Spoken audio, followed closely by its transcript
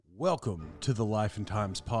Welcome to the Life and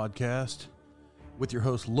Times podcast with your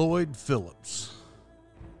host, Lloyd Phillips.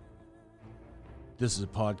 This is a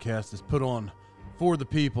podcast that's put on for the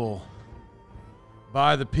people,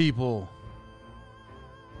 by the people,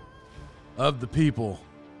 of the people.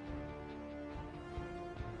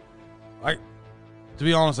 To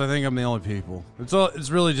be honest, I think I'm the only people.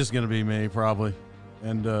 It's really just going to be me, probably,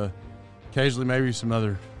 and occasionally maybe some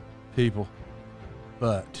other people,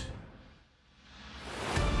 but...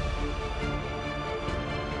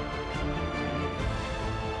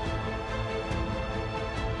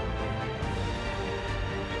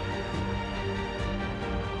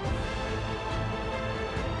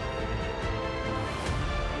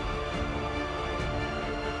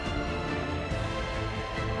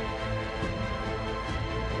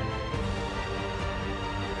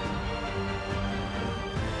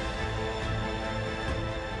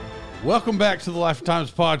 Welcome back to the Life and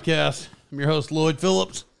Times podcast. I'm your host, Lloyd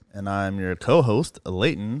Phillips. And I'm your co-host,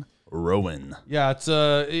 Leighton Rowan. Yeah, it's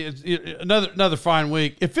another fine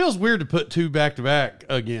week. It feels weird to put two back-to-back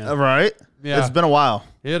again. Right? Yeah. It's been a while.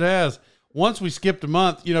 It has. Once we skipped a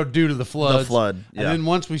month, due to the floods. The flood, yeah. And then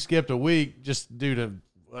once we skipped a week, just due to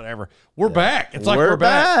whatever. We're back. It's like we're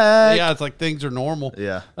back. Yeah, it's like things are normal.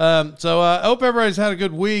 Yeah. So I hope everybody's had a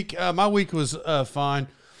good week. My week was fine.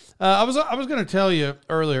 I was going to tell you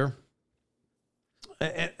earlier,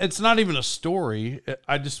 it's not even a story.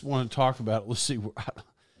 I just want to talk about it. Let's see.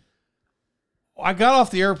 I got off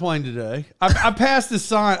the airplane today. I passed this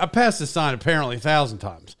sign. I passed this sign apparently 1,000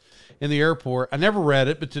 times in the airport. I never read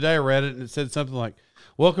it, but today I read it and it said something like,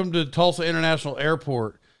 "Welcome to Tulsa International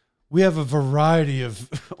Airport. We have a variety of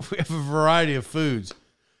foods,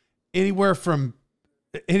 anywhere from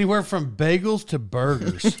bagels to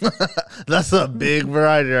burgers." That's a big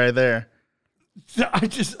variety right there.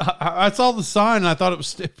 I saw the sign and I thought it was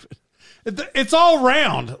stupid. It's all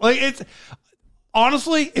round. It's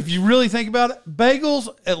honestly, if you really think about it, bagels,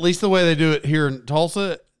 at least the way they do it here in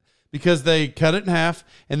Tulsa, because they cut it in half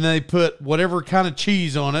and then they put whatever kind of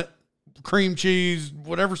cheese on it, cream cheese,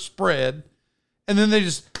 whatever spread, and then they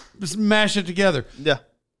just mash it together. Yeah.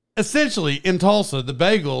 Essentially, in Tulsa, the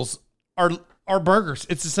bagels are burgers.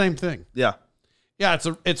 It's the same thing. Yeah. Yeah,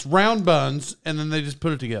 it's round buns, and then they just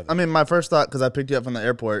put it together. I mean, my first thought, because I picked you up from the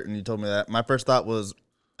airport and you told me that, my first thought was,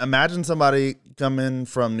 imagine somebody coming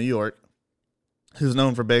from New York who's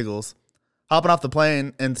known for bagels, hopping off the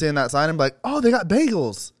plane and seeing that sign and be like, "Oh, they got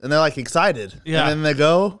bagels." And they're like excited. Yeah. And then they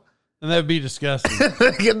go. And that would be disgusting.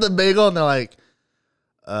 They get the bagel and they're like,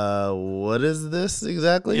 what is this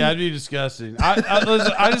exactly? Yeah, it'd be disgusting.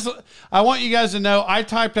 I want you guys to know, I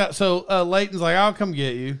typed out, so Leighton's like, "I'll come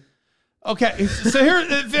get you." Okay, so here,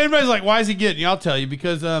 if anybody's like, "Why is he getting you?" I'll tell you,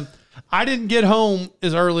 because I didn't get home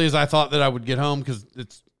as early as I thought that I would get home, because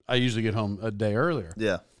I usually get home a day earlier.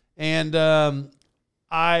 Yeah. And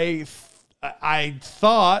I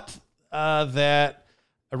thought that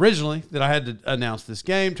originally that I had to announce this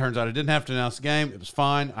game. Turns out I didn't have to announce the game. It was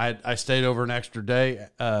fine. I stayed over an extra day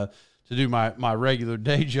to do my regular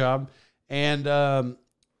day job. And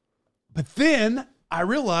but then I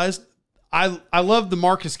realized I love the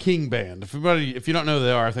Marcus King band. If you don't know who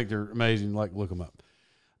they are, I think they're amazing. Like, look them up.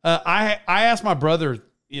 I asked my brother,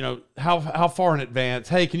 how far in advance,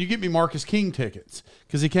 "Hey, can you get me Marcus King tickets?"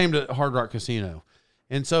 Because he came to Hard Rock Casino.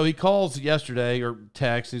 And so he calls yesterday or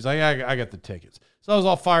texts. He's like, I got the tickets. So I was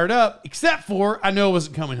all fired up, except for I knew I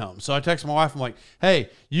wasn't coming home. So I texted my wife. I'm like, "Hey,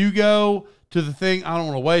 you go to the thing. I don't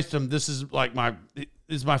want to waste them. This is like my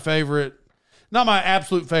favorite, not my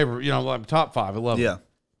absolute favorite, like top 5. I love it." Yeah.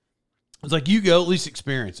 It's like, "You go, at least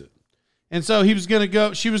experience it." And so she was going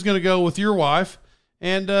to go with your wife.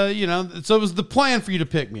 And, so it was the plan for you to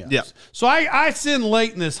pick me up. Yeah. So I send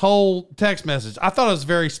Leighton this whole text message. I thought it was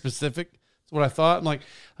very specific. That's what I thought. I'm like,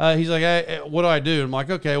 he's like, "Hey, what do I do?" I'm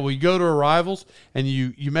like, "Okay, well, you go to arrivals and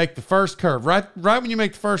you make the first curve. Right when you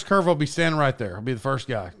make the first curve, I'll be standing right there. I'll be the first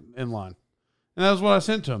guy in line." And that was what I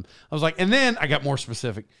sent to him. I was like, and then I got more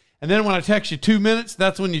specific. And then when I text you 2 minutes,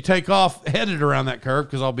 that's when you take off headed around that curve,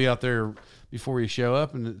 because I'll be out there before you show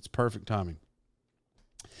up, and it's perfect timing.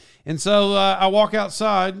 And so I walk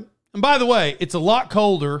outside. And by the way, it's a lot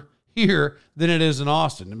colder here than it is in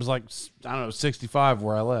Austin. It was like, 65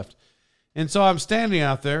 where I left. And so I'm standing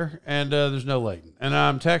out there, and there's no Leighton. And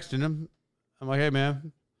I'm texting him. I'm like, "Hey,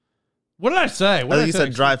 man, what did I say?" I think you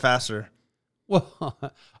said drive faster. Well,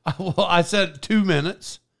 I said 2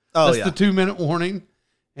 minutes. Oh, That's yeah. the 2-minute warning.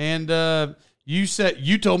 And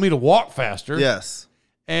you told me to walk faster. Yes.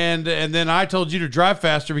 And then I told you to drive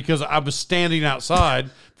faster because I was standing outside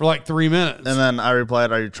for like 3 minutes. And then I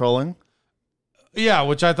replied, "Are you trolling?" Yeah,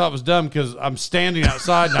 which I thought was dumb because I'm standing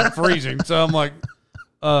outside and I'm freezing. So I'm like,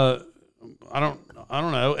 I don't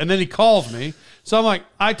know. And then he calls me. So I'm like,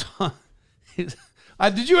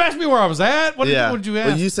 did you ask me where I was at? What did you ask?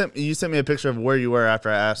 Well, you sent me a picture of where you were after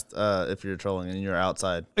I asked if you're trolling, and you were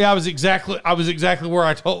outside. Yeah, I was exactly where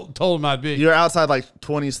I told him I'd be. You're outside like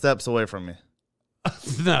 20 steps away from me.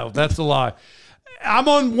 No, that's a lie. I'm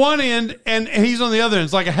on one end and he's on the other end.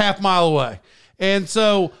 It's like a half mile away. And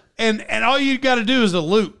so and all you got to do is a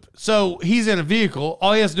loop. So he's in a vehicle.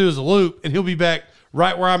 All he has to do is a loop, and he'll be back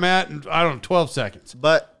right where I'm at in, I don't know, 12 seconds.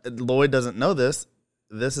 But Lloyd doesn't know this.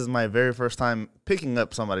 This is my very first time picking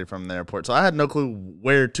up somebody from the airport, so I had no clue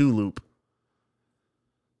where to loop.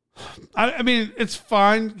 I mean, it's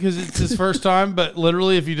fine because it's his first time, but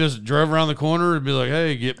literally if you just drove around the corner, it'd be like,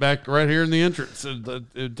 hey, get back right here in the entrance.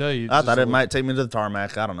 It'd tell you. I thought it might take me to the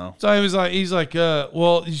tarmac. I don't know. So he's like,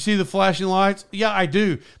 well, you see the flashing lights? Yeah, I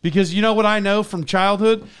do. Because you know what I know from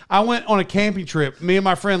childhood? I went on a camping trip, me and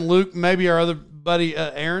my friend Luke, maybe our other buddy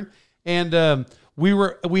Aaron, and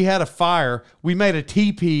we had a fire. We made a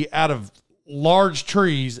teepee out of large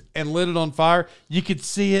trees and lit it on fire. You could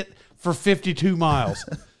see it for 52 miles.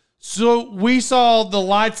 So we saw the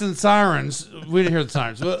lights and sirens. We didn't hear the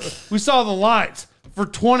sirens. We saw the lights for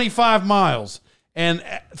 25 miles. And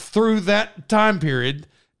through that time period,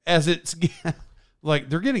 as it's like,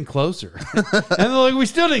 they're getting closer. And they're like, we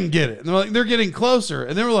still didn't get it. And they're like, they're getting closer.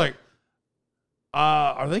 And they were like,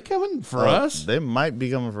 are they coming for us? They might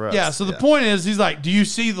be coming for us. Yeah. So the point is, he's like, do you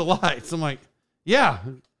see the lights? I'm like, yeah.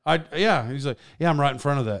 He's like, yeah, I'm right in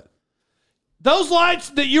front of that. Those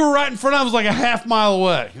lights that you were right in front of was like a half mile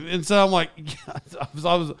away. And so I'm like, I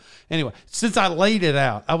was anyway, since I laid it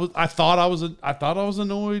out, I thought I was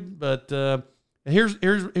annoyed, but here's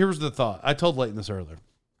the thought. I told Leighton this earlier.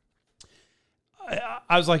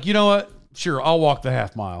 I was like, you know what? Sure, I'll walk the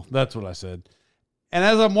half mile. That's what I said. And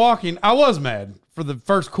as I'm walking, I was mad for the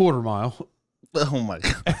first quarter mile. Oh my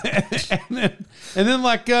God. and then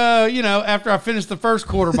like, after I finished the first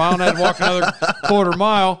quarter mile and I had to walk another quarter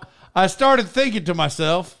mile, I started thinking to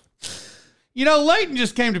myself, Leighton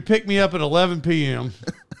just came to pick me up at 11 p.m.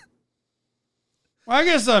 Well, I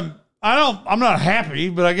guess I'm not happy,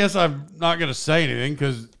 but I guess I'm not going to say anything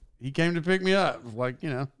because he came to pick me up.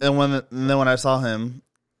 And then when I saw him,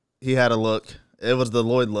 he had a look. It was the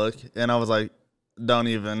Lloyd look. And I was like,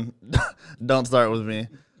 don't start with me.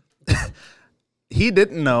 He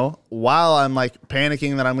didn't know while I'm like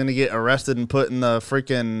panicking that I'm going to get arrested and put in the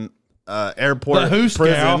freaking airport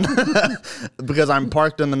prison because I'm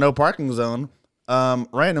parked in the no parking zone.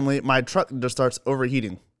 Randomly, my truck just starts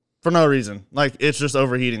overheating for no reason. Like, it's just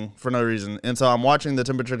overheating for no reason. And so I'm watching the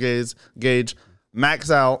temperature gauge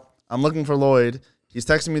max out. I'm looking for Lloyd. He's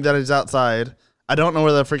texting me that he's outside. I don't know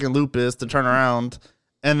where the freaking loop is to turn around.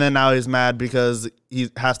 And then now he's mad because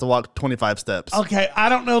he has to walk 25 steps. Okay, I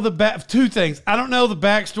don't know two things. I don't know the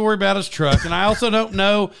backstory about his truck, and I also don't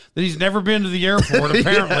know that he's never been to the airport,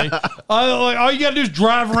 apparently. Yeah. All you got to do is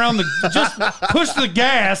drive around just push the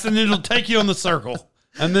gas, and it'll take you on the circle.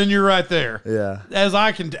 And then you're right there. Yeah. As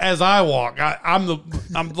I walk,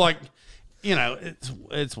 I'm like,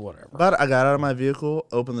 it's whatever. But I got out of my vehicle,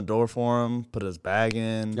 opened the door for him, put his bag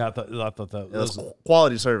in. Yeah, I thought that was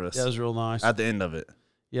quality service. Yeah, it was real nice. At the end of it.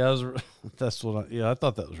 Yeah, I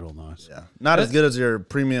thought that was real nice. Yeah, not as good as your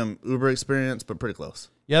premium Uber experience, but pretty close.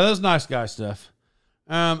 Yeah, that was nice guy stuff.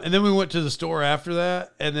 And then we went to the store after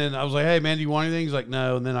that, and then I was like, "Hey, man, do you want anything?" He's like,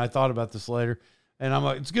 "No." And then I thought about this later, and I'm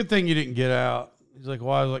like, "It's a good thing you didn't get out." He's like,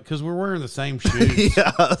 "Why?" I was like, "Because we're wearing the same shoes."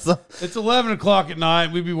 Yeah, it's 11 o'clock at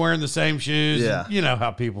night. We'd be wearing the same shoes. Yeah, you know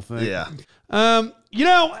how people think. Yeah. How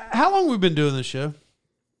long have we been doing this show?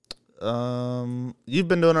 You've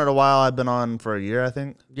been doing it a while. I've been on for a year, I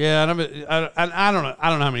think. Yeah, and I don't know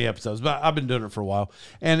how many episodes, but I've been doing it for a while.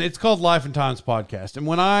 And it's called Life and Times Podcast. And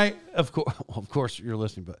when of course you're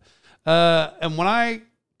listening, but and when I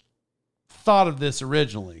thought of this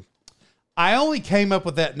originally, I only came up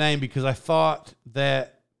with that name because I thought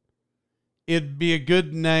that it'd be a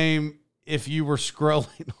good name if you were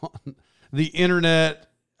scrolling on the internet.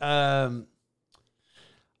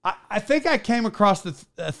 I think I came across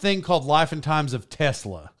a thing called Life and Times of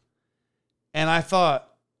Tesla. And I thought,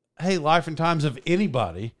 hey, Life and Times of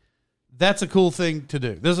anybody, that's a cool thing to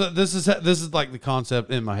do. This is like the concept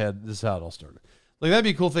in my head. This is how it all started. Like, that'd be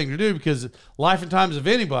a cool thing to do because Life and Times of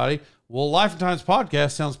anybody, well, Life and Times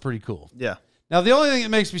Podcast sounds pretty cool. Yeah. Now, the only thing that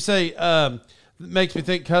makes me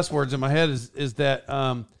think cuss words in my head is that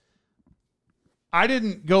I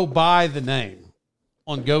didn't go buy the name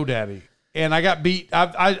on GoDaddy. And I got beat.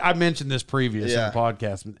 I mentioned this previous in the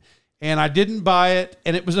podcast, and I didn't buy it,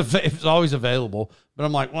 and it was always available. But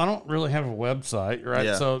I'm like, well, I don't really have a website, right?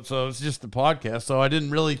 Yeah. So it's just the podcast. So I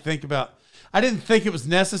didn't really think about. I didn't think it was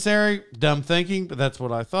necessary. Dumb thinking, but that's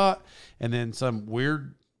what I thought. And then some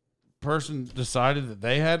weird person decided that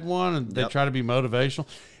they had one, and they try to be motivational.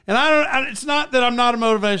 And it's not that I'm not a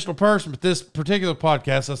motivational person, but this particular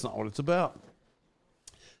podcast, that's not what it's about.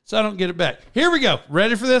 So I don't get it back. Here we go.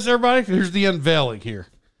 Ready for this, everybody? Here's the unveiling here.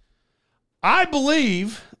 I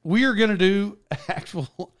believe we are going to do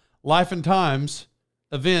actual Life and Times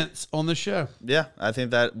events on the show. Yeah, I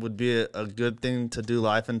think that would be a good thing to do.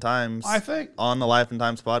 Life and Times. I think on the Life and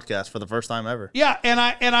Times podcast for the first time ever. Yeah, and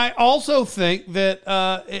I also think that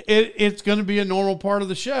it's going to be a normal part of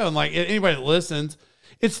the show, and like anybody that listens,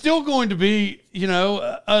 it's still going to be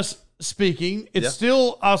us speaking. It's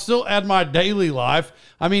still I'll still add my daily life.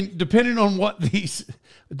 I mean, depending on what the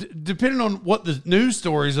news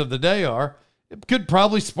stories of the day are, it could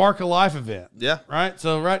probably spark a life event. Yeah. Right.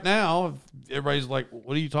 So right now, everybody's like,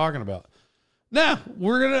 "What are you talking about?" Now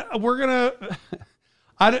we're gonna.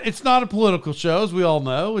 It's not a political show, as we all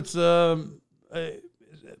know. It's but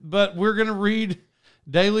we're gonna read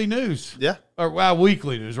daily news. Yeah. Or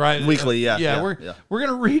weekly news, right? Weekly. Yeah. Yeah. We're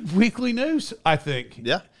gonna read weekly news. I think.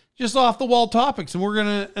 Yeah. Just off the wall topics,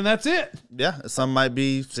 and that's it. Yeah. Some might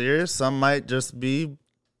be serious. Some might just be.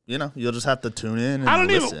 You'll just have to tune in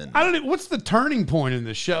and listen. I don't even. What's the turning point in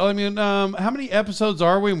this show? I mean, how many episodes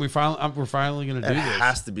are we? And we're finally going to do this. It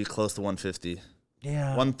has to be close to 150. Yeah,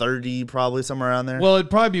 130 probably somewhere around there. Well,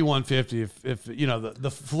 it'd probably be 150 if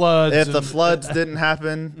the floods. If the floods didn't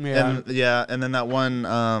happen, and then that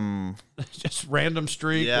one just random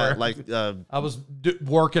streak. Yeah, where I was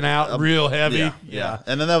working out real heavy. Yeah,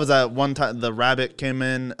 and then that was that one time the rabbit came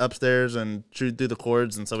in upstairs and chewed through the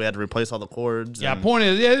cords, and so we had to replace all the cords. Yeah, point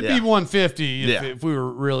is, it'd be 150 if we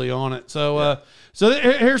were really on it. So,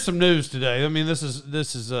 here's some news today. I mean, this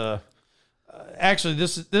is actually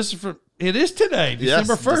this is from. It is today,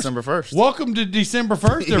 December 1st. December 1st. Welcome to December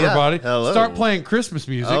 1st, everybody. Hello. Start playing Christmas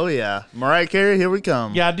music. Oh, yeah. Mariah Carey, here we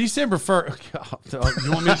come. Yeah, December 1st.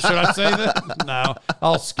 You want me? Should I say that? No,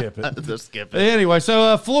 I'll skip it. Just skip it. Anyway,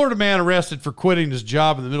 so a Florida man arrested for quitting his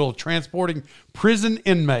job in the middle of transporting prison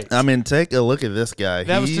inmates. I mean, take a look at this guy.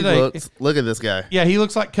 That was today. Look at this guy. Yeah, he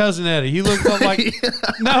looks like Cousin Eddie. He looks like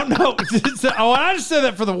No. I just said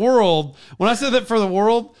that for the world. When I said that for the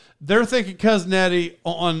world, they're thinking Cousin Eddie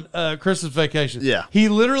on Christmas Vacation. Yeah. He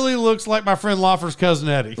literally looks like my friend Lawfer's Cousin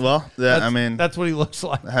Eddie. Well, that's what he looks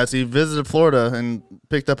like. Has he visited Florida and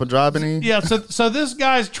picked up a job Yeah, so this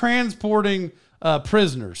guy's transporting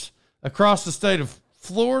prisoners across the state of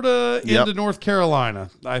Florida into North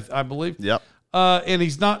Carolina, I believe. Yep. And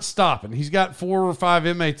he's not stopping. He's got 4 or 5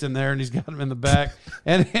 inmates in there, and he's got them in the back.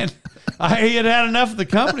 and he had enough of the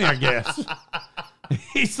company, I guess.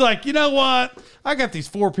 He's like, you know what? I got these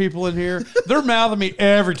 4 people in here. They're mouthing me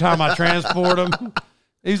every time I transport them.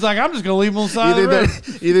 He's like, I'm just going to leave them on the side of the road.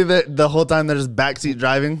 You think that the whole time they're just backseat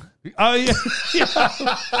driving? Oh, yeah. You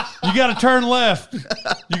got to turn left.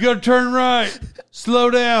 You got to turn right. Slow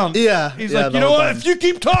down. Yeah. He's like, you know what? If you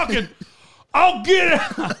keep talking, I'll get it.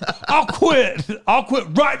 I'll quit. I'll quit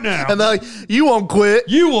right now. And they're like, you won't quit.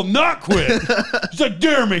 You will not quit. He's like,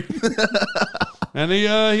 dare me. And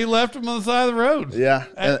he left him on the side of the road. Yeah.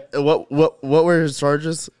 And what were his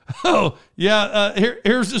charges? Oh, yeah.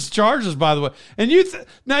 Here's his charges, by the way. And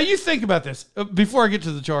now you think about this before I get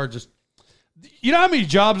to the charges. You know how many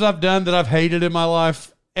jobs I've done that I've hated in my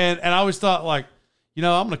life? And I always thought, like, I'm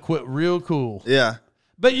going to quit real cool. Yeah.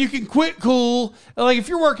 But you can quit cool. Like if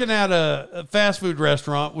you're working at a fast food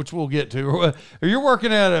restaurant, which we'll get to, or you're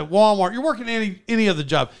working at a Walmart, you're working any other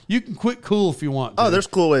job, you can quit cool if you want to. Oh, there's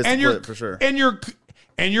cool ways to quit for sure. And you're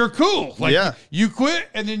cool. Like you quit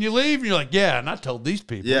and then you leave and you're like, yeah, and I told these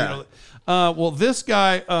people. Yeah. Well, this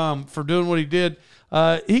guy, for doing what he did,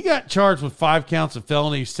 he got charged with 5 counts of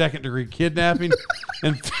felony second-degree kidnapping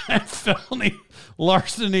and felony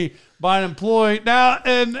larceny by an employee. Now,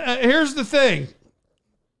 and here's the thing.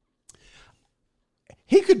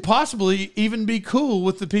 He could possibly even be cool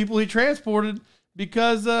with the people he transported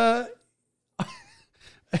because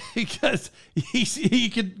he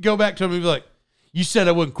could go back to him and be like, you said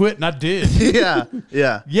I wouldn't quit, and I did.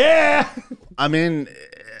 Yeah. I mean,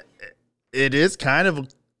 it's kind of a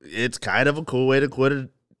cool way to quit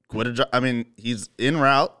a job. I mean, he's en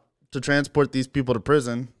route to transport these people to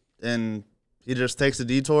prison, and he just takes a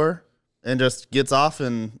detour and just gets off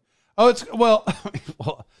and. Oh, well.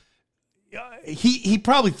 He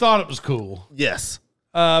probably thought it was cool. Yes.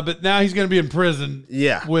 But now he's going to be in prison.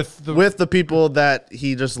 Yeah. With the people that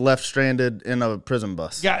he just left stranded in a prison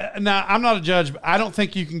bus. Yeah. Now I'm not a judge, but I don't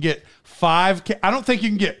think you can get 5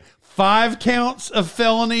 counts of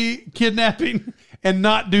felony kidnapping and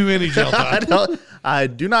not do any jail time. I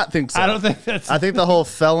do not think so. I don't think that's. I think the whole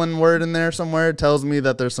felon word in there somewhere tells me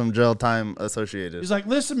that there's some jail time associated. He's like,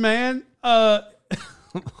 listen, man, it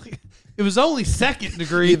was only second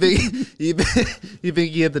degree. You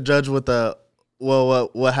think you hit the judge with the, well,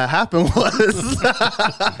 what happened was.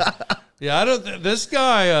 Yeah, I don't. This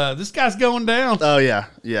guy's going down. Oh yeah,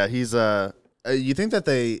 he's. You think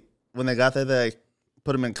that when they got there, they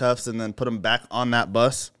put him in cuffs and then put him back on that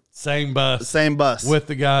bus? Same bus with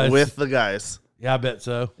the guys. Yeah, I bet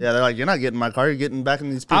so. Yeah, they're like, you're not getting in my car. You're getting back in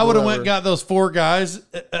these people. I would have went and got those 4 guys.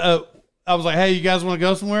 I was like, hey, you guys want to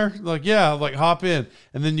go somewhere? They're like, yeah. I'm like, hop in,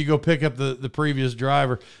 and then you go pick up the previous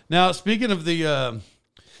driver. Now, speaking of the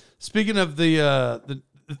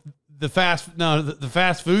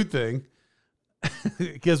fast food thing,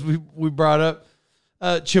 because we brought up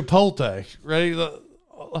Chipotle. Ready?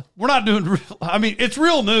 We're not doing. I mean, it's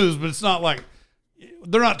real news, but it's not like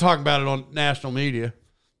they're not talking about it on national media.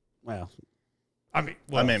 Well. I mean,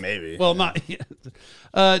 maybe. Well, not.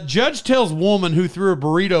 Judge tells woman who threw a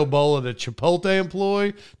burrito bowl at a Chipotle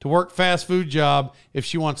employee to work fast food job if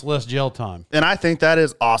she wants less jail time. And I think that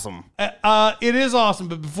is awesome. It is awesome.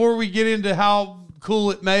 But before we get into how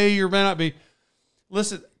cool it may or may not be,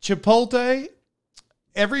 listen, Chipotle.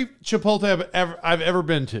 Every Chipotle I've ever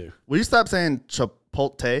been to. Will you stop saying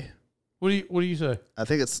Chipotle? What do you say? I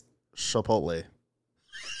think it's Chipotle.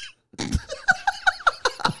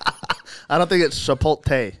 I don't think it's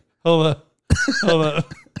Chipotle. Hold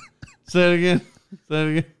up. Say it again.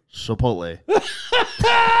 Chipotle.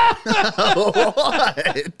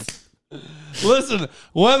 What? Listen,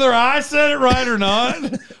 whether I said it right or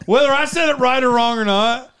not, whether I said it right or wrong or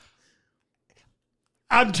not,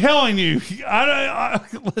 I'm telling you,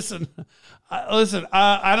 listen,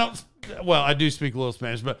 I don't, well, I do speak a little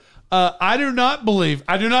Spanish, but I do not believe,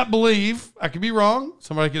 I could be wrong.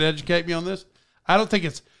 Somebody could educate me on this. I don't think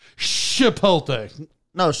it's Chipotle.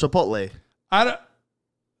 No, Chipotle. I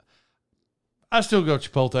still go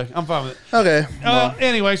Chipotle. I'm fine with it. Okay. Well.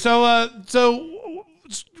 Anyway, so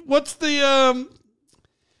what's the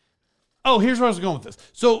here's where I was going with this.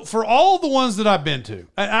 So for all the ones that I've been to,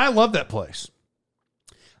 I love that place.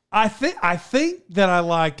 I think that I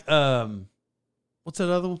like what's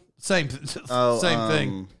that other one? Same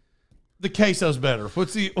thing. The queso's better.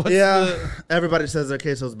 Everybody says their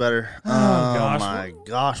queso's better. Oh my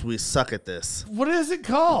gosh, we suck at this. What is it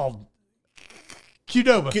called?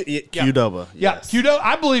 Qdoba. Qdoba. Yeah, Yes. Qdoba.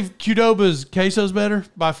 I believe Qdoba's queso's better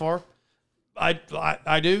by far. I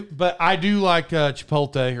do, but I do like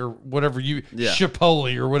Chipotle or whatever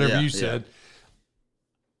Chipotle or whatever you said. Yeah.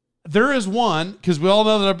 There is one, because we all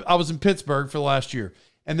know that I was in Pittsburgh for the last year,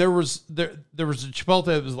 and there was a Chipotle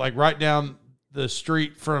that was like right down the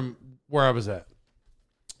street from where I was at.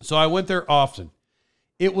 So I went there often.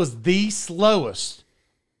 It was the slowest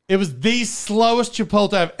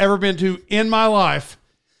Chipotle I've ever been to in my life.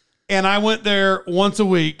 And I went there once a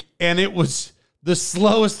week, and it was the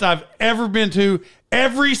slowest I've ever been to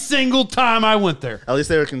every single time I went there. At least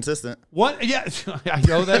they were consistent. What? Yeah.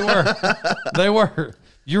 Oh, they were. They were.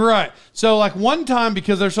 You're right. So like one time,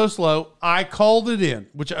 because they're so slow, I called it in,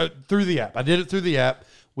 through the app. I did it through the app,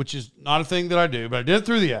 which is not a thing that I do, but I did it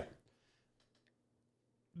through the app.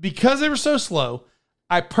 Because they were so slow,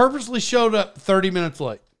 I purposely showed up 30 minutes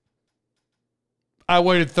late. I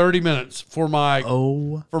waited 30 minutes there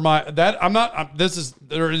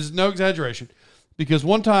is no exaggeration, because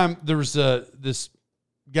one time there was this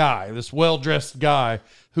well-dressed guy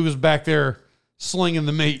who was back there slinging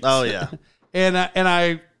the meats. Oh yeah.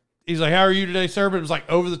 He's like, how are you today, sir? But it was like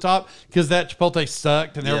over the top, because that Chipotle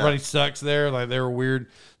sucked and everybody sucks there. Like they were weird.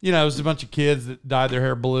 You know, it was a bunch of kids that dyed their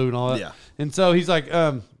hair blue and all that. Yeah. And so he's like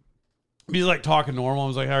talking normal. I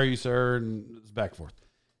was like, how are you, sir? And it's back and forth.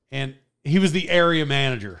 And he was the area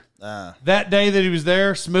manager. That day that he was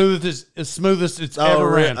there, smoothest it's ever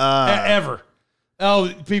ran. Ever.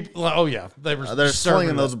 Oh, people. Oh yeah. They're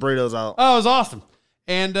slinging those burritos out. Oh, it was awesome.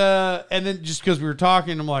 And then just because we were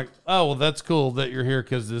talking, I'm like, oh, well, that's cool that you're here,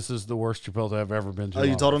 because this is the worst Chipotle I've ever been to. Oh,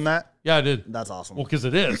 you told him that? Yeah, I did. That's awesome. Well, because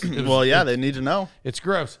it is. They need to know. It's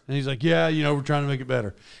gross. And he's like, yeah, we're trying to make it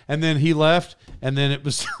better. And then he left, and then it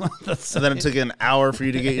was the same. And then it took an hour for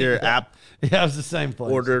you to get your app. Yeah, it was the same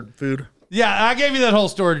place. Ordered food. Yeah, I gave you that whole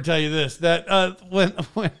story to tell you this, that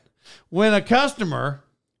when a customer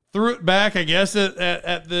threw it back, I guess,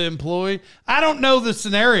 at the employee, I don't know the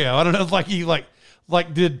scenario. I don't know if he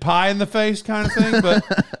did pie in the face kind of thing,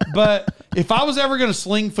 but if I was ever going to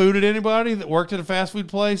sling food at anybody that worked at a fast food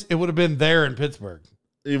place, it would have been there in Pittsburgh.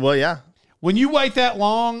 Well, yeah. When you wait that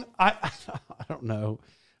long, I don't know.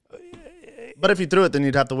 But if you threw it, then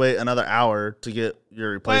you'd have to wait another hour to get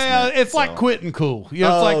your replacement. Well, it's like quitting cool. You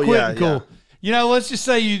know, it's like quitting cool. Yeah. You know, let's just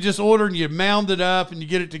say you just order and you mound it up and you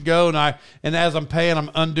get it to go, and as I'm paying,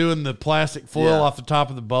 I'm undoing the plastic foil off the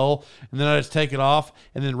top of the bowl, and then I just take it off,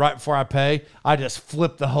 and then right before I pay, I just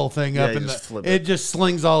flip the whole thing up, and it just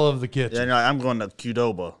slings all over the kitchen. Yeah, I'm going to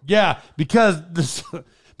Qdoba. Yeah, because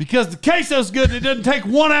the queso's good and it doesn't take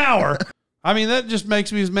 1 hour. I mean, that just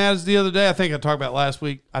makes me as mad as the other day. I think I talked about last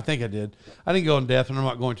week. I think I did. I didn't go in depth, and I'm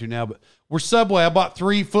not going to now, but we're Subway. I bought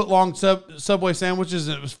 3 foot-long Subway sandwiches,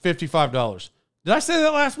 and it was $55. Did I say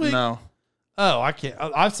that last week? No. Oh, I can't.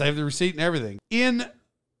 I've saved the receipt and everything. In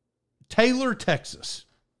Taylor, Texas,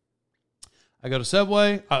 I go to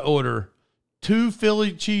Subway. I order 2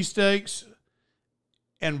 Philly cheesesteaks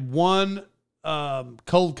and 1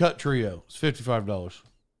 cold cut trio. It's $55.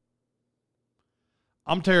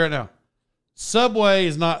 I'm telling you right now, Subway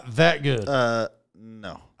is not that good.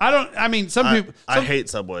 No. Some people. I hate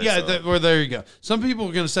Subway. Yeah, so. There you go. Some people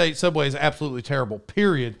are going to say Subway is absolutely terrible,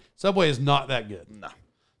 period. Subway is not that good. No.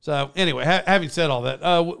 So, anyway, having said all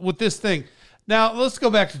that, with this thing, now let's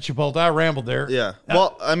go back to Chipotle. I rambled there. Yeah.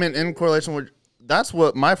 Well, I mean, in correlation with, that's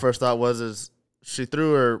what my first thought was, is she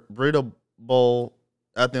threw her burrito bowl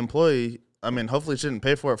at the employee. I mean, hopefully she didn't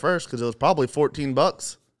pay for it first, because it was probably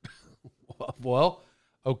 $14. Well,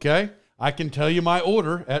 okay. I can tell you my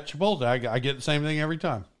order at Chipotle. I get the same thing every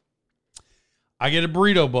time. I get a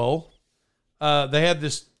burrito bowl. They had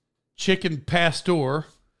this chicken pastor.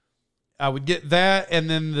 I would get that, and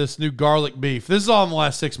then this new garlic beef. This is all in the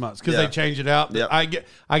last 6 months because they change it out. Yep.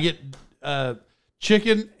 I get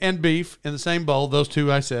chicken and beef in the same bowl. Those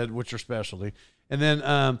two I said, which are specialty, and then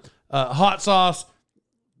hot sauce,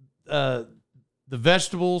 the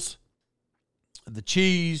vegetables, the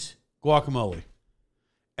cheese, guacamole.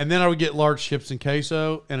 And then I would get large chips and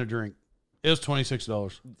queso and a drink. It was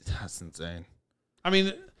 $26. That's insane. I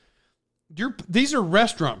mean, these are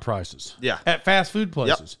restaurant prices. Yeah. At fast food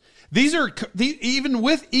places. Yep. These are even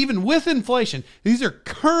with inflation. These are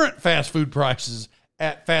current fast food prices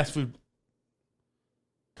at fast food.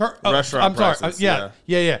 Restaurant prices.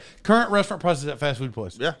 Yeah. Current restaurant prices at fast food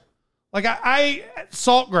places. Yeah. Like I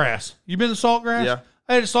Saltgrass. You been to Saltgrass? Yeah.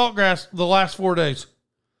 I ate at Saltgrass the last 4 days.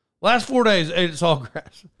 Last 4 days, I ate at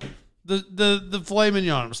Saltgrass. The filet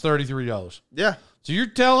mignon was $33. Yeah. So you're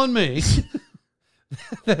telling me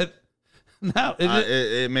that no,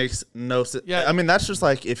 it makes no sense. Yeah. I mean, that's just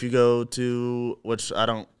like if you go to, which I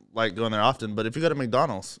don't like going there often, but if you go to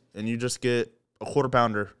McDonald's and you just get a quarter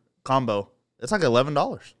pounder combo, it's like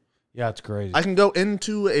 $11. Yeah, it's crazy. I can go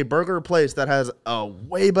into a burger place that has a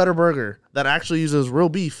way better burger that actually uses real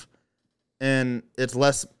beef, and it's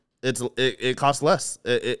less. It costs less.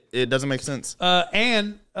 It doesn't make sense. But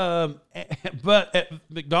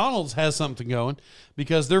McDonald's has something going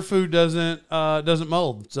because their food doesn't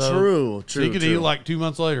mold. So True. So you can eat it like 2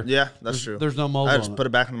 months later. Yeah, that's true. There's no mold. I just put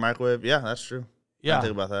it back in the microwave. Yeah, that's true. Yeah, I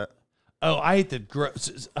didn't think about that. Oh, I ate the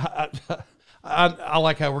gross. I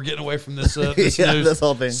like how we're getting away from this. This yeah, news. this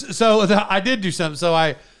whole thing. So I did do something.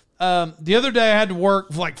 So the other day I had to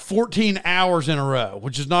work for like 14 hours in a row,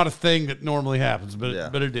 which is not a thing that normally happens, but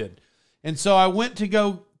it did. And so I went to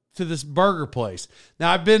go to this burger place.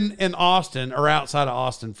 Now I've been in Austin or outside of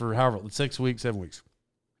Austin for 6 weeks, 7 weeks.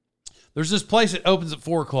 There's this place that opens at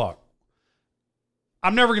 4:00.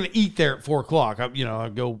 I'm never going to eat there at 4:00. I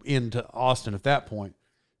go into Austin at that point.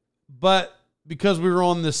 But because we were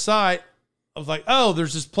on this site, I was like, oh,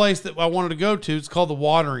 there's this place that I wanted to go to. It's called the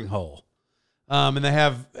Watering Hole. And they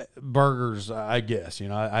have burgers, I guess.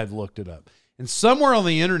 I've looked it up. And somewhere on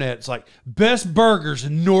the internet, it's like, best burgers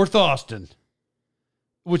in North Austin,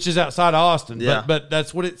 which is outside of Austin. Yeah. But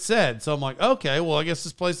that's what it said. So I'm like, okay, well, I guess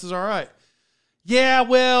this place is all right. Yeah,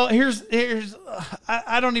 well, here's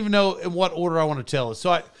I don't even know in what order I want to tell it.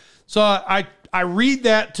 So I read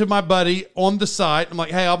that to my buddy on the site. I'm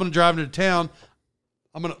like, hey, I'm going to drive into town.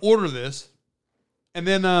 I'm going to order this. And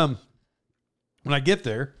then when I get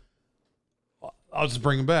there, I'll just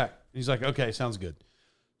bring them back. He's like, okay, sounds good.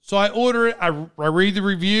 So I order it. I read the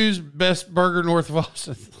reviews, best burger north of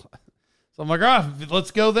Austin. So I'm like,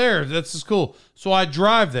 let's go there. That's just cool. So I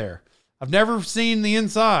drive there. I've never seen the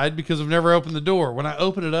inside because I've never opened the door. When I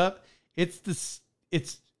open it up, it's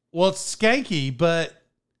skanky, but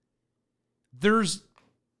there's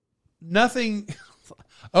nothing.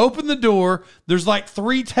 Open the door. There's like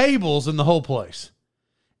 3 tables in the whole place.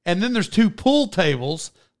 And then there's 2 pool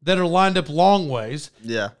tables that are lined up long ways.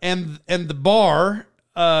 Yeah. And the bar,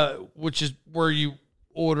 which is where you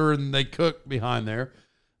order and they cook behind there.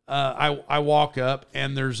 I walk up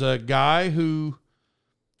and there's a guy who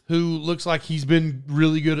who looks like he's been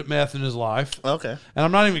really good at meth in his life. Okay. And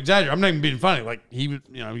I'm not even exaggerating. I'm not even being funny. Like he was,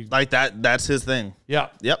 like that's his thing. Yeah.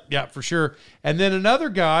 Yep. Yeah, for sure. And then another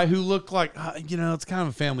guy who looked like, it's kind of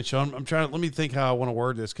a family show. I'm trying to, let me think how I want to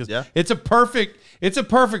word this. Cause it's a perfect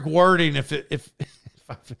wording. If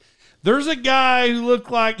there's a guy who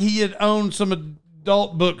looked like he had owned some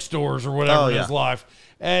adult bookstores or whatever in his life,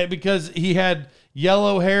 because he had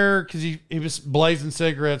yellow hair because he was blazing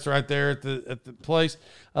cigarettes right there at the place.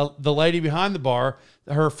 The lady behind the bar,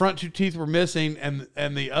 her front 2 teeth were missing,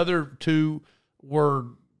 and the other 2 were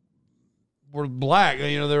black.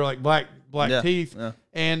 They were like black teeth,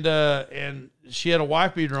 and she had a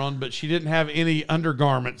wife beater on, but she didn't have any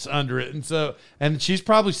undergarments under it, and she's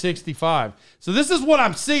probably 65. So this is what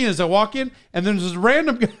I'm seeing as I walk in, and then there's this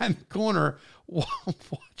random guy in the corner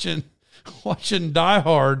watching Die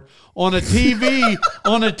Hard on a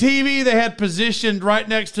TV they had positioned right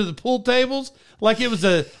next to the pool tables, like it was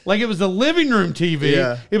a living room TV.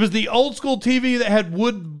 Yeah. It was the old school TV that had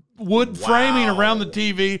wood framing around the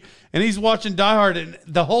TV, and he's watching Die Hard, and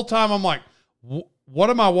the whole time I'm like, what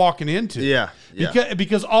am I walking into? Yeah.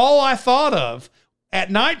 Because all I thought of at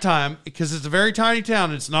nighttime, because it's a very tiny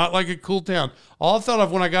town, it's not like a cool town. All I thought of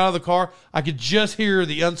when I got out of the car, I could just hear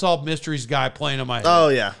the Unsolved Mysteries guy playing in my head. Oh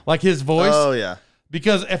yeah, like his voice. Oh yeah.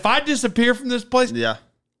 Because if I disappear from this place,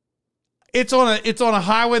 it's on a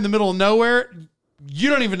highway in the middle of nowhere. You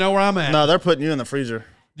don't even know where I'm at. No, they're putting you in the freezer.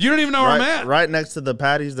 You don't even know where I'm at. Right next to the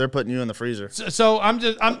patties, they're putting you in the freezer. So I'm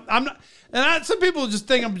not. And some people just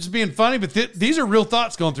think I'm just being funny, but these are real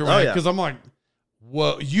thoughts going through my head because I'm like,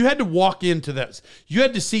 whoa, you had to walk into that. You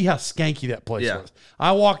had to see how skanky that place was.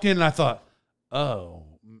 I walked in and I thought, oh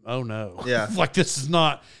no. Yeah. Like this is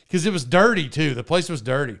not, because it was dirty too. The place was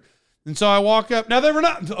dirty. And so I walk up. Now they were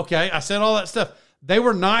not, okay, I said all that stuff. They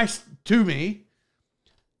were nice to me,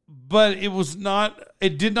 but it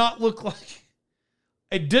didn't look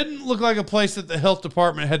like a place that the health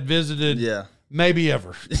department had visited. Yeah. Maybe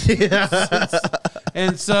ever. Yeah.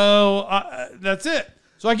 And so that's it.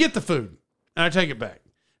 So I get the food and I take it back.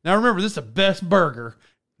 Now remember, this is the best burger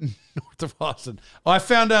north of Austin. Oh, I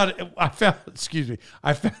found out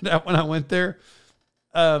when I went there,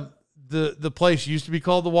 the place used to be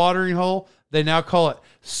called the Watering Hole. They now call it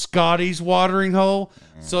Scotty's Watering Hole.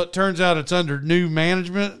 So it turns out it's under new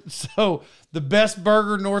management. So the best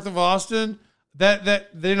burger north of Austin, that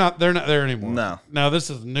they're not there anymore. No, this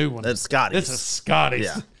is a new one. That's Scotty's. This is Scotty's.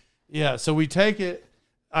 Yeah. So we take it.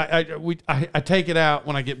 I take it out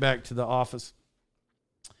when I get back to the office.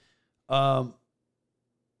 I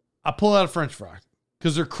pull out a French fry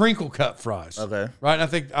because they're crinkle cut fries. Okay. Right. And I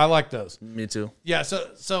think I like those. Me too. Yeah.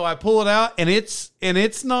 So I pull it out and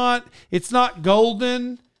it's not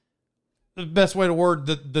golden. The best way to word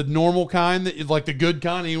the normal kind, that like the good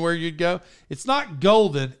kind, anywhere you'd go. It's not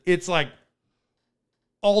golden. It's like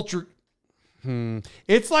ultra.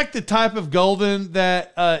 It's like the type of golden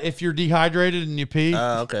that if you're dehydrated and you pee,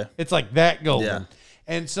 okay, it's like that golden. Yeah.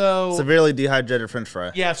 And so severely dehydrated French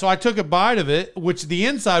fry. Yeah, so I took a bite of it, which the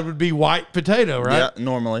inside would be white potato, right? Yeah,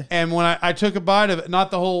 normally. And when I took a bite of it,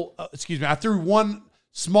 not the whole, I threw one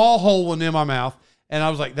small whole one in my mouth, and I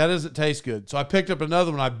was like, that doesn't taste good. So I picked up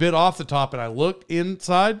another one, I bit off the top, and I looked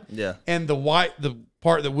inside. Yeah. And the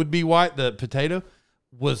part that would be white, the potato,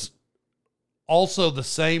 was also the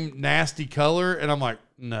same nasty color, and I'm like,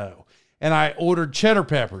 no. And I ordered cheddar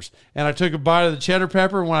peppers, and I took a bite of the cheddar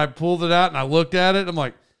pepper, and when I pulled it out and I looked at it, I'm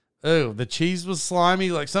like, oh, the cheese was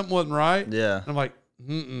slimy, like something wasn't right. Yeah. And I'm like,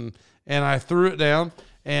 and I threw it down,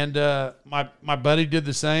 and my buddy did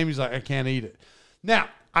the same. He's like, I can't eat it. Now,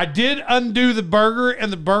 I did undo the burger,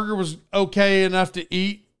 and the burger was okay enough to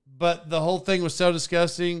eat, but the whole thing was so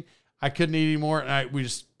disgusting, I couldn't eat anymore, and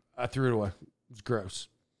I threw it away. It was gross.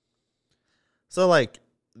 So, like,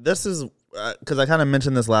 this is, because I kind of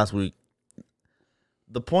mentioned this last week.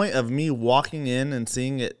 The point of me walking in and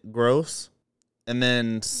seeing it gross and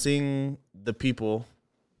then seeing the people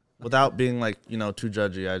without being like, too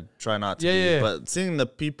judgy. I try not to be, but seeing the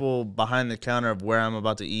people behind the counter of where I'm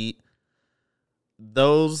about to eat,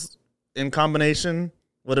 those in combination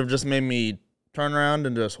would have just made me turn around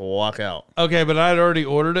and just walk out. Okay, but I'd already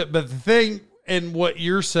ordered it. But the thing and what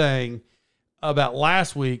you're saying about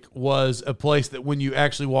last week was a place that when you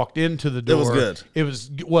actually walked into the door, it was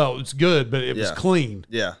good. It's good, but it was clean.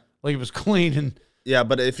 Yeah. Like it was clean. And yeah,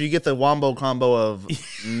 but if you get the wombo combo of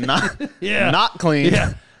not clean.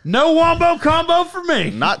 Yeah. No wombo combo for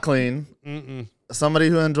me. Not clean. Somebody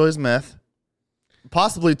who enjoys meth.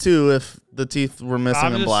 Possibly too if the teeth were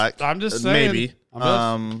missing and black. I'm just saying. Maybe.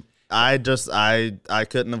 I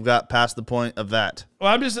couldn't have got past the point of that.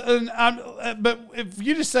 Well, but if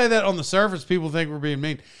you just say that on the surface, people think we're being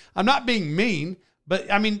mean. I'm not being mean,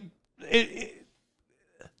 but I mean,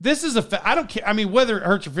 this is a fact. I don't care. I mean, whether it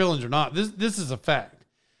hurts your feelings or not, this is a fact.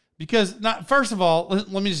 Because first of all,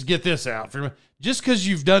 let me just get this out. Just because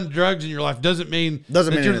you've done drugs in your life doesn't mean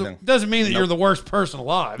anything. Doesn't mean that you're the worst person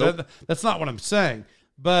alive. Nope. That's not what I'm saying.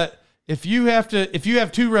 But if you have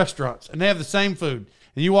two restaurants and they have the same food,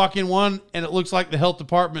 and you walk in one and it looks like the health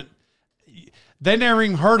department, they never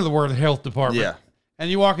even heard of the word health department. Yeah.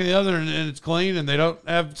 And you walk in the other and it's clean, and they don't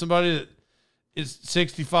have somebody that is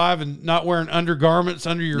 65 and not wearing undergarments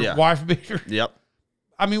under your wife beater. Yep.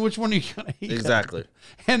 I mean, which one are you gonna eat? Exactly.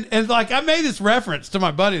 And like, I made this reference to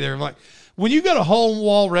my buddy there. Like, when you go to hole in the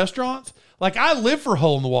wall restaurants, like, I live for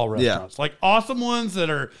hole in the wall restaurants, like awesome ones that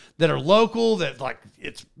are local, that like,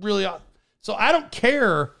 it's really, so I don't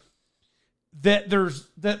care that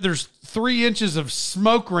there's 3 inches of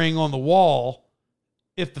smoke ring on the wall.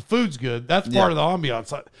 If the food's good, that's part of the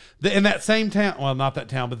ambiance. In that same town, well, not that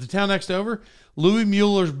town, but the town next over, Louis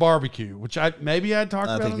Mueller's Barbecue, which I'd talked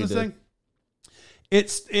about on this thing.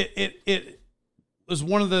 It was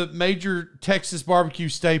one of the major Texas barbecue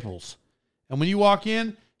staples. And when you walk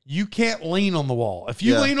in, you can't lean on the wall. If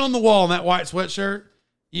you lean on the wall in that white sweatshirt,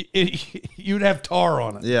 you'd have tar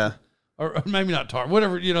on it. Yeah. Or maybe not tar,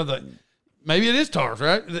 whatever, maybe it is tar,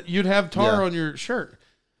 right? You'd have tar on your shirt.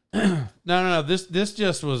 No. This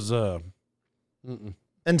just was. And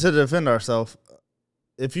to defend ourselves,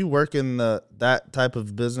 if you work in that type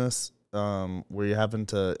of business, where you're having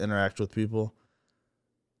to interact with people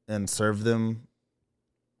and serve them,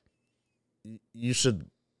 you should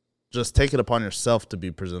just take it upon yourself to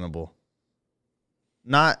be presentable.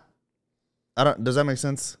 Does that make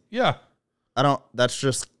sense? Yeah. That's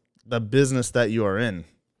just the business that you are in.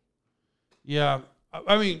 Yeah.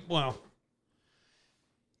 I mean, well,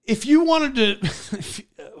 if you wanted to,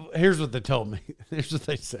 here's what they told me. Here's what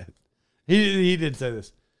they said. He did say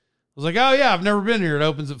this. I was like, oh yeah, I've never been here. It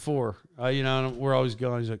opens at 4. And we're always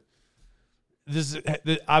going. He's like,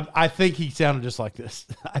 I think he sounded just like this.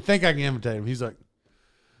 I think I can imitate him. He's like,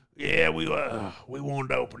 yeah, we wanted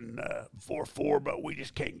to open before 4, but we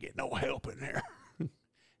just can't get no help in there.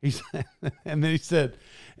 And then he said,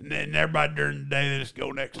 and then everybody during the day, they just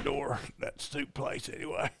go next door. That soup place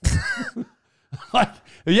anyway. Like,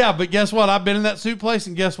 yeah, but guess what? I've been in that soup place,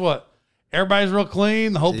 and guess what? Everybody's real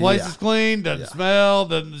clean. The whole place is clean. Doesn't smell.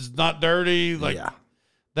 It's not dirty. Like,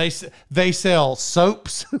 they sell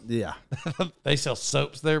soaps. Yeah. They sell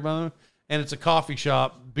soaps there, by the way. And it's a coffee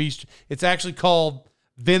shop. It's actually called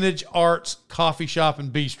Vintage Arts Coffee Shop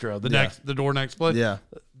and Bistro. The door next place. Yeah.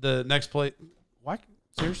 The next place. Why?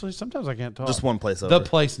 Seriously? Sometimes I can't talk. Just one place over. The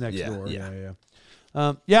place next door. Yeah.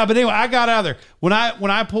 But anyway, I got out of there. When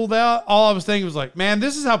I pulled out, all I was thinking was like, man,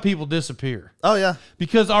 this is how people disappear. Oh, yeah.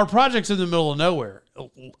 Because our project's in the middle of nowhere.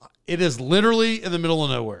 It is literally in the middle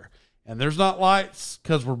of nowhere. And there's not lights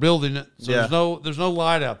because we're building it. So there's no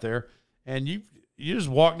light out there. And you just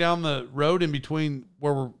walk down the road in between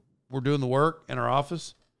where we're doing the work and our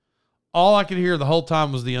office. All I could hear the whole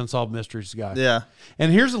time was the Unsolved Mysteries guy. Yeah.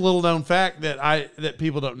 And here's a little known fact that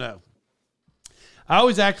people don't know. I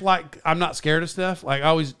always act like I'm not scared of stuff. Like I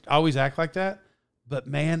always act like that. But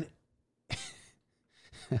man,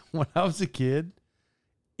 when I was a kid,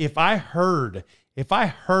 if I heard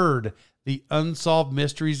the Unsolved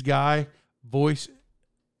Mysteries guy voice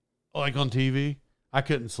like on TV, I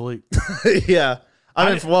couldn't sleep. Yeah. I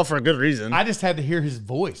mean, for a good reason. I just had to hear his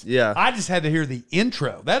voice. Yeah. I just had to hear the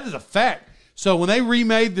intro. That is a fact. So when they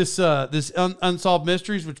remade this Unsolved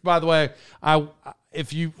Mysteries, which by the way,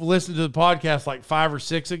 if you listened to the podcast like 5 or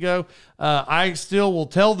 6 ago, I still will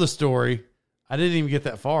tell the story. I didn't even get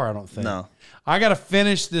that far, I don't think. No. I got to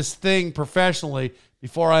finish this thing professionally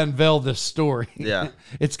before I unveil this story. Yeah.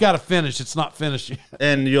 It's got to finish. It's not finished yet.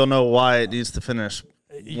 And you'll know why it needs to finish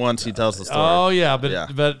once he tells the story. Oh, yeah.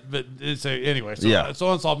 But it's anyway.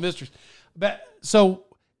 So Unsolved Mysteries. But so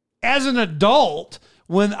as an adult,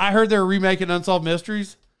 when I heard they were remaking Unsolved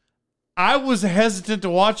Mysteries, I was hesitant to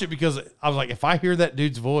watch it because I was like, if I hear that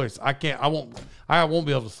dude's voice, I won't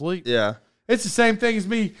be able to sleep. Yeah. It's the same thing as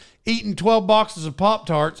me eating 12 boxes of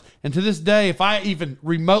Pop-Tarts. And to this day, if I even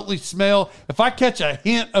remotely if I catch a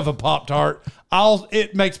hint of a Pop-Tart,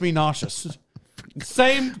 it makes me nauseous.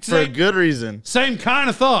 For a good reason. Same kind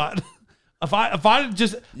of thought. If I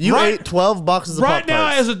just ate 12 boxes of Pop-Tarts. Right now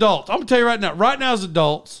as adults, I'm gonna tell you right now as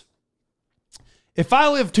adults, if I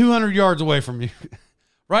live 200 yards away from you,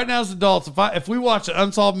 right now as adults, if we watch the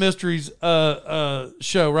Unsolved Mysteries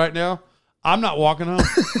show right now, I'm not walking home.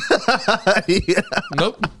 Yeah.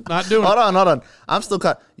 Nope, not doing Hold it. on. I'm still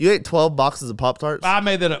caught. You ate 12 boxes of Pop-Tarts? I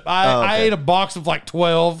made that up. I okay. ate a box of like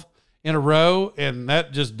 12 in a row, and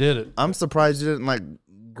that just did it. I'm surprised you didn't like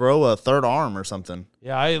grow a third arm or something.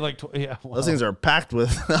 Yeah, I ate like well, Those things are packed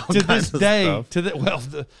with all to this kinds of day.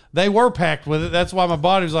 stuff. They were packed with it. That's why my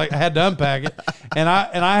body was like I had to unpack it, and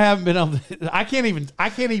I haven't been able to, I can't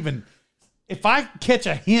even if I catch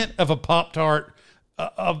a hint of a Pop-Tart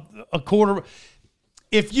of a quarter.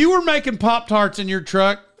 If you were making Pop-Tarts in your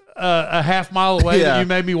truck a half mile away that you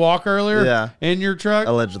made me walk earlier in your truck,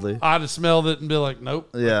 allegedly, I'd have smelled it and be like,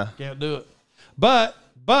 nope, can't do it. But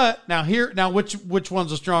now which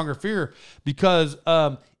one's a stronger fear? Because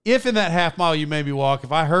if in that half mile you made me walk,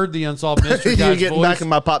 if I heard the Unsolved Mysteries guy's getting voice back in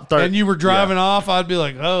my Pop-Tart and you were driving off, I'd be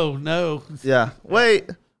like, oh no, wait,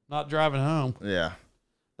 not driving home. Yeah,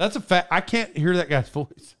 that's a fact. I can't hear that guy's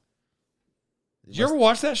voice. Did you ever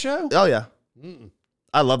watch that show? Oh yeah.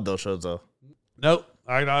 I love those shows though. Nope.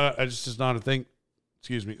 It's just not a thing.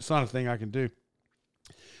 Excuse me. It's not a thing I can do.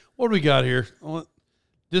 What do we got here?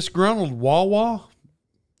 Disgruntled Wawa?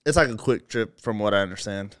 It's like a quick trip from what I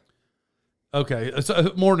understand. Okay.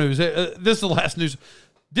 So, more news. This is the last news.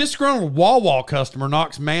 Disgruntled Wawa customer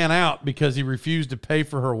knocks man out because he refused to pay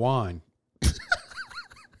for her wine.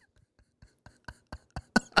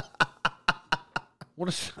 What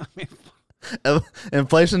is, I mean,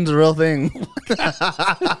 inflation's a real thing.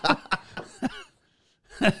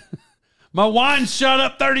 My wine shot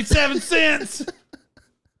up 37 cents.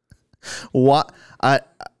 What?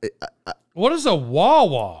 What is a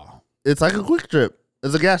Wawa? It's like a quick trip.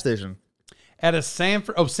 It's a gas station. At a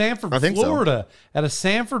Sanford, I think Florida. So. At a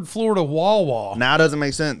Sanford, Florida Wawa. Now it doesn't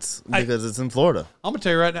make sense because it's in Florida. I'm going to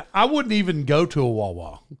tell you right now, I wouldn't even go to a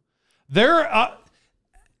Wawa.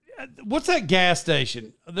 What's that gas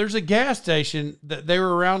station? There's a gas station that they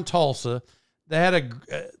were around Tulsa. They had a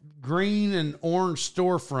green and orange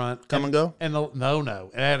storefront. Come and go?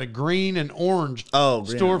 No. It had a green and orange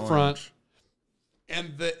storefront.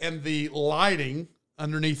 And the lighting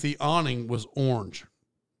underneath the awning was orange.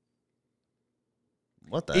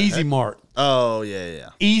 What the Easy heck? Mart. Oh, yeah.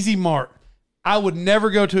 Easy Mart. I would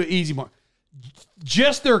never go to an Easy Mart.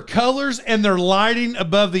 Just their colors and their lighting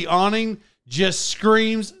above the awning just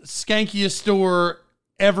screams skankiest store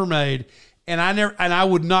ever made. And I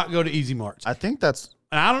would not go to Easy Marts. I think that's...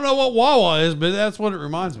 And I don't know what Wawa is, but that's what it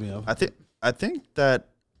reminds me of. I think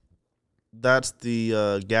that's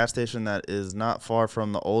the gas station that is not far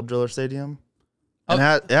from the old Driller Stadium. And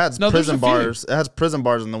it has prison bars. It has prison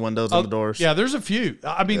bars in the windows and the doors. Yeah, there's a few.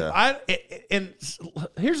 I mean, and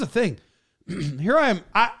here's the thing. Here I am.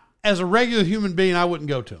 As a regular human being, I wouldn't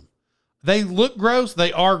go to them. They look gross.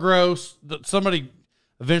 They are gross. Somebody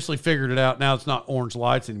eventually figured it out. Now it's not orange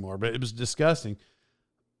lights anymore, but it was disgusting.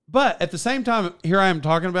 But at the same time, here I am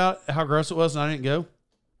talking about how gross it was, and I didn't go.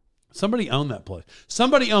 Somebody owned that place.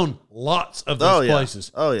 Somebody owned lots of those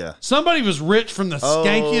places. Oh, yeah. Somebody was rich from the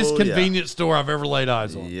skankiest convenience store I've ever laid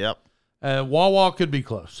eyes on. Yep. Wawa could be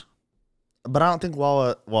close. But I don't think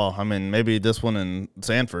Wawa... Well, I mean, maybe this one in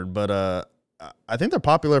Sanford, but I think they're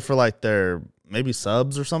popular for, like, their maybe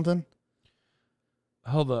subs or something.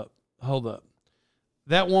 Hold up.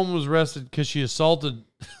 That woman was arrested because she assaulted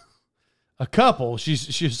a couple. She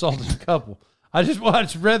assaulted a couple. I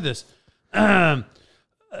just read this.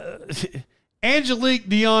 Angelique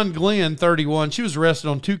Dion Glenn, 31, she was arrested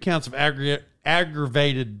on 2 counts of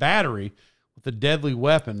aggravated battery with a deadly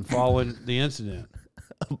weapon following the incident.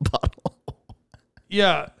 A bottle.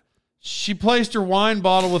 Yeah. She placed her wine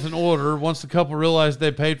bottle with an order. Once the couple realized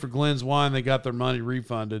they paid for Glenn's wine, they got their money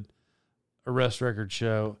refunded. Arrest records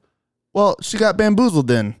show. Well, she got bamboozled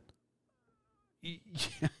then. Yeah.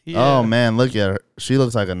 Oh, man, look at her. She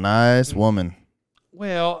looks like a nice woman.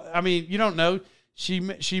 Well, I mean, you don't know. She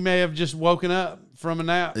may have just woken up from a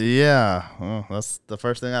nap. Yeah. Well, that's the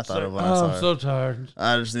first thing I thought of when I saw her. I'm so tired.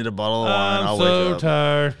 I just need a bottle of wine. I'm so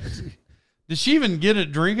tired. Did she even get a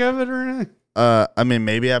drink of it or anything? I mean,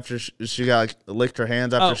 maybe after she got licked her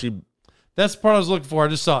hands after she... That's the part I was looking for. I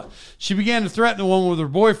just saw it. She began to threaten the woman with her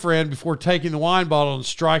boyfriend before taking the wine bottle and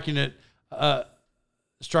striking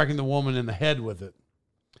the woman in the head with it.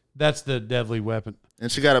 That's the deadly weapon. And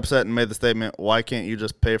she got upset and made the statement, "Why can't you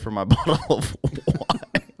just pay for my bottle of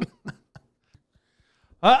wine?"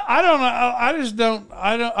 I don't know.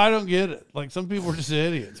 I don't get it. Like, some people are just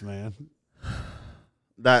idiots, man.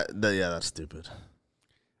 That's stupid.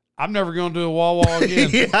 I'm never going to a Wawa again.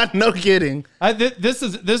 Yeah, no kidding. This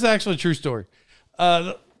is actually a true story.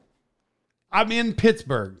 I'm in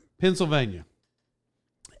Pittsburgh, Pennsylvania.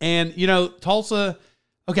 And, Tulsa.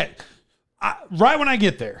 Okay. Right when I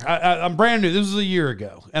get there, I'm brand new. This was a year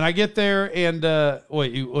ago, and I get there, and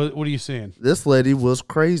wait, what are you saying? This lady was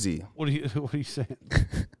crazy. What are you saying?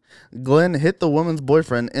 Glenn hit the woman's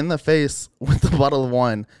boyfriend in the face with a bottle of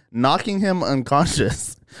wine, knocking him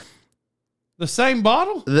unconscious. The same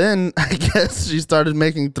bottle? Then I guess she started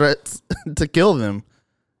making threats to kill them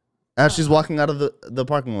as she's walking out of the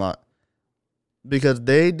parking lot because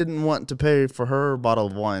they didn't want to pay for her bottle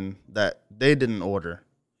of wine that they didn't order.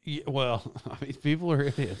 Yeah, well, I mean, people are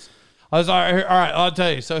idiots. I was all right. I'll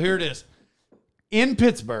tell you. So here it is. In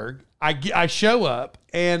Pittsburgh, I show up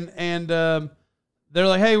and they're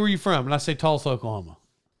like, "Hey, where you from?" And I say Tulsa, Oklahoma.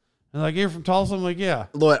 And like, "You're from Tulsa?" I'm like, "Yeah."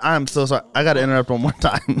 Lloyd, I'm so sorry. I got to interrupt one more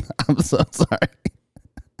time. I'm so sorry.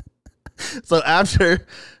 So after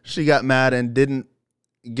she got mad and didn't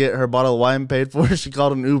get her bottle of wine paid for, she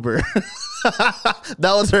called an Uber.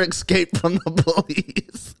 That was her escape from the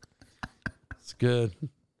police. It's good.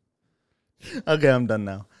 Okay, I'm done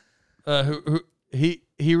now.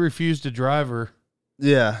 He refused to drive her.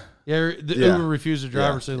 Yeah. Yeah, Uber refused to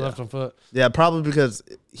drive her, so he left on foot. Yeah, probably because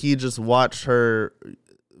he just watched her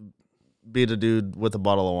beat a dude with a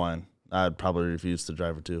bottle of wine. I'd probably refuse to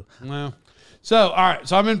drive her too. Well, so all right,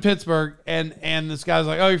 so I'm in Pittsburgh, and this guy's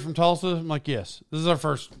like, "Oh, you're from Tulsa?" I'm like, "Yes." This is our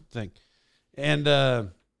first thing, and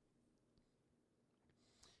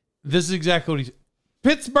this is exactly what he said.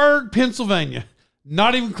 Pittsburgh, Pennsylvania,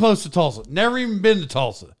 not even close to Tulsa. Never even been to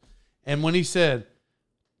Tulsa. And when he said,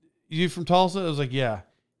 "You from Tulsa?" I was like, "Yeah."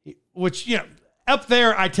 Which, you know, up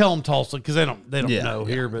there I tell them Tulsa because they don't know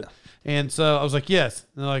here, but and so I was like, "Yes."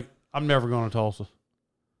 And they're like, "I'm never going to Tulsa."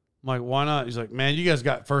 I'm like, "Why not?" He's like, "Man, you guys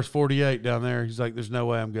got first 48 down there." He's like, "There's no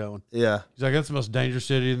way I'm going." Yeah. He's like, "That's the most dangerous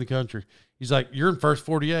city in the country." He's like, "You're in first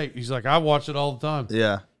 48." He's like, "I watch it all the time."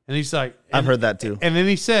 Yeah. And he's like, I've heard that too. And then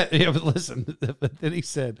he said, "Yeah, but listen." But then he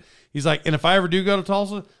said, "He's like, and if I ever do go to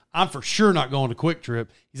Tulsa, I'm for sure not going to Quick Trip."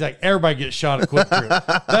 He's like, "Everybody gets shot at Quick Trip."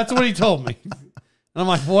 That's what he told me. And I'm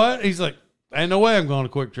like, "What?" He's like, "Ain't no way I'm going to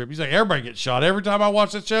Quick Trip." He's like, "Everybody gets shot. Every time I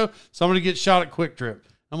watch that show, somebody gets shot at Quick Trip."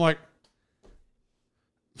 I'm like,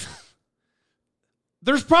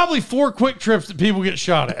 there's probably 4 Quick Trips that people get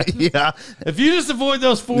shot at. Yeah. If you just avoid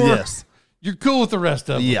those 4, yes, you're cool with the rest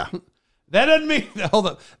of them. Yeah. That doesn't mean, hold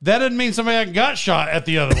up, that doesn't mean somebody got shot at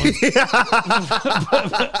the other one.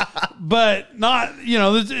 but not, you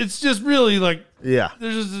know, it's just really like, yeah.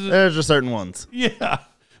 There's just certain ones. Yeah.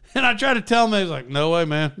 And I try to tell him, he's like, "No way,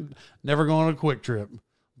 man. Never going on a Quick Trip." I'm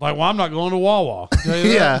like, "Well, I'm not going to Wawa."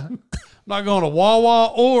 Yeah. I'm not going to Wawa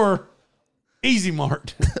or Easy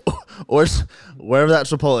Mart. Or wherever that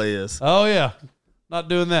Chipotle is. Oh, yeah. Not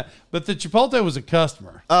doing that. But the Chipotle was a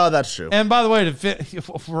customer. Oh, that's true. And by the way,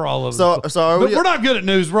 we're all over the place. So we're not good at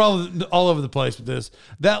news. We're all over the place with this.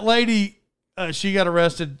 That lady, she got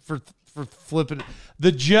arrested for flipping.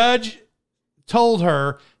 The judge told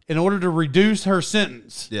her, in order to reduce her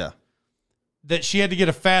sentence, that she had to get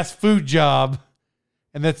a fast food job,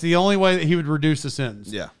 and that's the only way that he would reduce the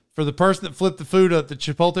sentence. Yeah. For the person that flipped the food at the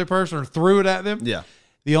Chipotle person or threw it at them,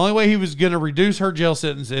 the only way he was going to reduce her jail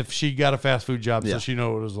sentence if she got a fast food job, so she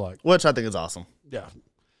knew what it was like. Which I think is awesome. Yeah.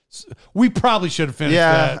 We probably should have finished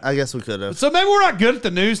that. Yeah, I guess we could have. So maybe we're not good at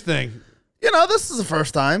the news thing. You know, this is the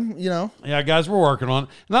first time, you know. Yeah, guys, we're working on it.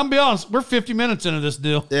 And I'm going to be honest, we're 50 minutes into this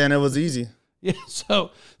deal. And it was easy. Yeah,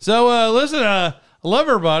 so listen, I love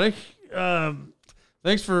everybody.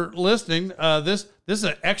 Thanks for listening. This is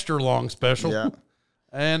an extra long special. Yeah.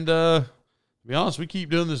 And to be honest, we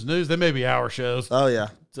keep doing this news. They may be hour shows. Oh, yeah.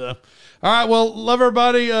 So, all right, well, love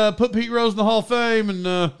everybody. Put Pete Rose in the Hall of Fame.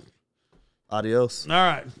 And Adios. all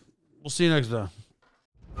right, we'll see you next time.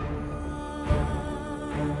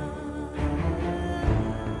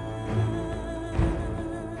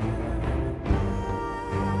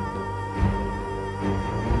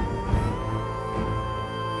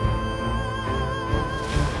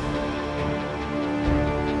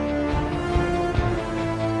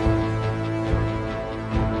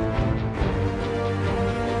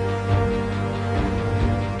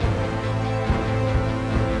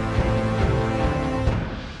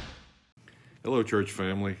 Hello, church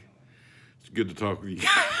family. It's good to talk with you.